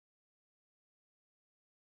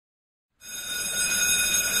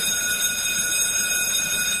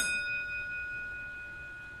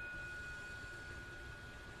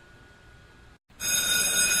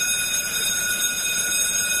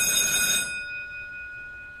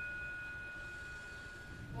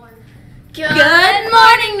Good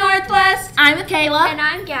morning, Northwest. I'm Michaela. And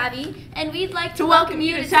I'm Gabby, and we'd like to welcome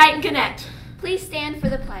you to Titan Connect. Please stand for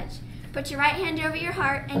the pledge. Put your right hand over your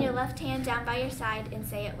heart and your left hand down by your side and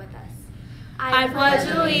say it with us. I pledge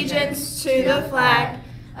allegiance to the flag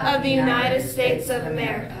of the United States of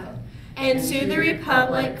America and to the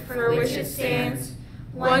republic for which it stands,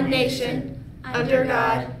 one nation, under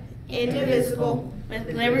God, indivisible,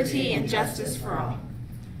 with liberty and justice for all.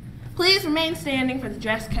 Please remain standing for the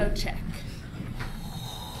dress code check.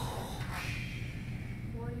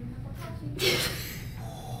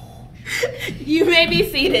 You may be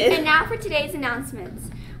seated. And now for today's announcements.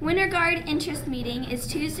 Winter Guard Interest Meeting is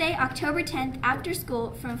Tuesday, October 10th after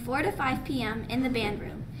school from 4 to 5 p.m. in the band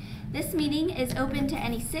room. This meeting is open to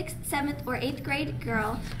any 6th, 7th, or 8th grade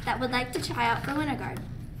girl that would like to try out for Winter Guard.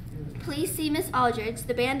 Please see Miss Aldridge,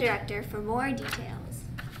 the band director, for more details.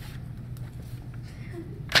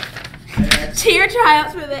 Cheer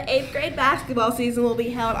tryouts for the 8th grade basketball season will be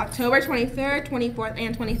held October 23rd, 24th,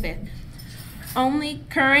 and 25th. Only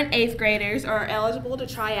current 8th graders are eligible to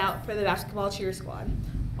try out for the basketball cheer squad.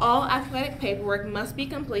 All athletic paperwork must be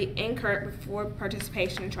complete and current before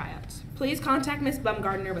participation in tryouts. Please contact Ms.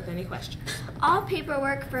 Bumgardner with any questions. All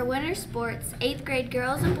paperwork for winter sports, 8th grade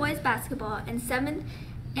girls and boys basketball, and 7th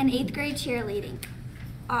and 8th grade cheerleading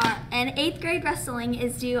and 8th grade wrestling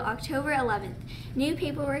is due October 11th. New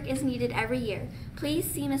paperwork is needed every year. Please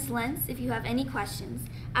see Ms. Lentz if you have any questions.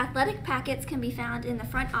 Athletic packets can be found in the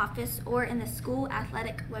front office or in the school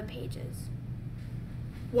athletic web pages.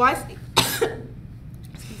 YCI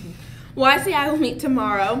will meet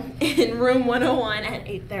tomorrow in room 101 at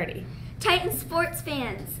 8:30. Titan sports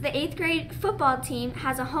fans, the 8th grade football team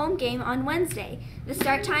has a home game on Wednesday. The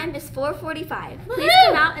start time is 4:45. Please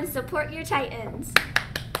come out and support your Titans.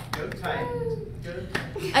 Go Titans. Go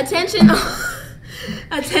Titans.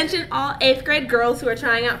 Attention all 8th grade girls who are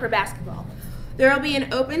trying out for basketball. There will be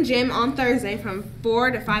an open gym on Thursday from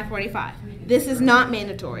 4 to 5:45. This is not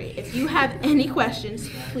mandatory. If you have any questions,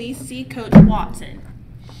 please see Coach Watson.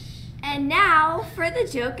 And now for the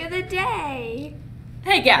joke of the day.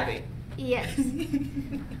 Hey, Gabby. Yes.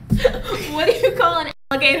 What do you call an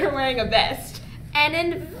alligator wearing a vest? An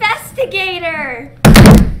investigator.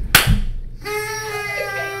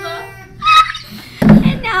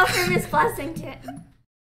 And now for Miss Blessington.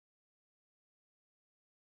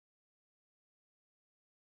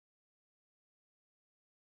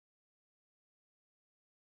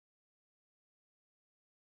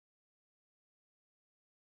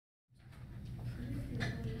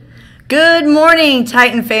 Good morning,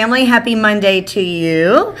 Titan family. Happy Monday to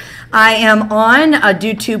you. I am on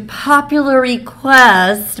due to popular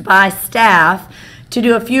request by staff to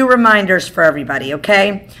do a few reminders for everybody,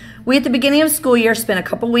 okay? We, at the beginning of school year, spent a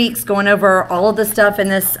couple weeks going over all of the stuff in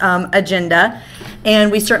this agenda,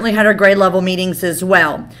 and we certainly had our grade level meetings as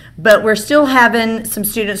well. But we're still having some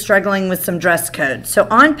students struggling with some dress code. So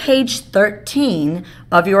on page 13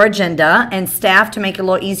 of your agenda, and staff, to make it a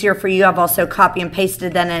little easier for you, I've also copy and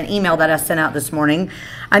pasted that in an email that I sent out this morning.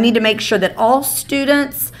 I need to make sure that all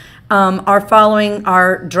students are following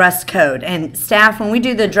our dress code. And staff, when we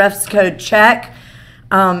do the dress code check,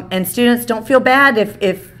 and students, don't feel bad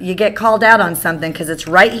if you get called out on something, because it's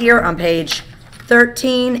right here on page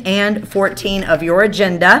 13 and 14 of your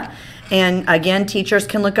agenda. And again, teachers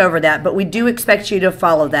can look over that, but we do expect you to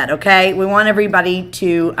follow that, okay? We want everybody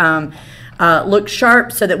to look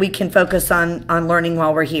sharp so that we can focus on learning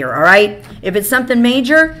while we're here, all right? If it's something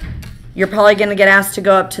major, you're probably going to get asked to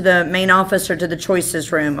go up to the main office or to the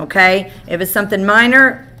choices room, okay? If it's something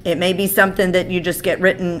minor, it may be something that you just get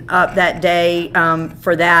written up that day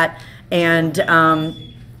for that. And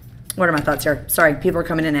what are my thoughts here? Sorry, people are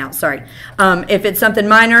coming in and out. Sorry. If it's something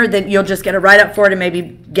minor, then you'll just get a write-up for it and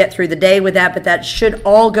maybe get through the day with that. But that should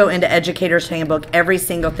all go into Educator's Handbook, every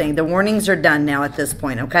single thing. The warnings are done now at this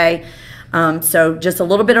point, okay? So just a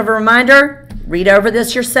little bit of a reminder. Read over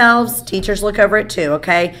this yourselves. Teachers, look over it too,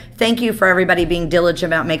 okay? Thank you for everybody being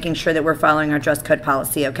diligent about making sure that we're following our dress code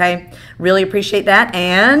policy, okay? Really appreciate that.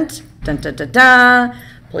 And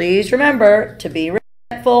please remember to be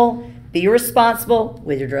respectful, be responsible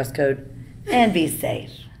with your dress code, and be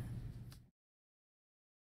safe.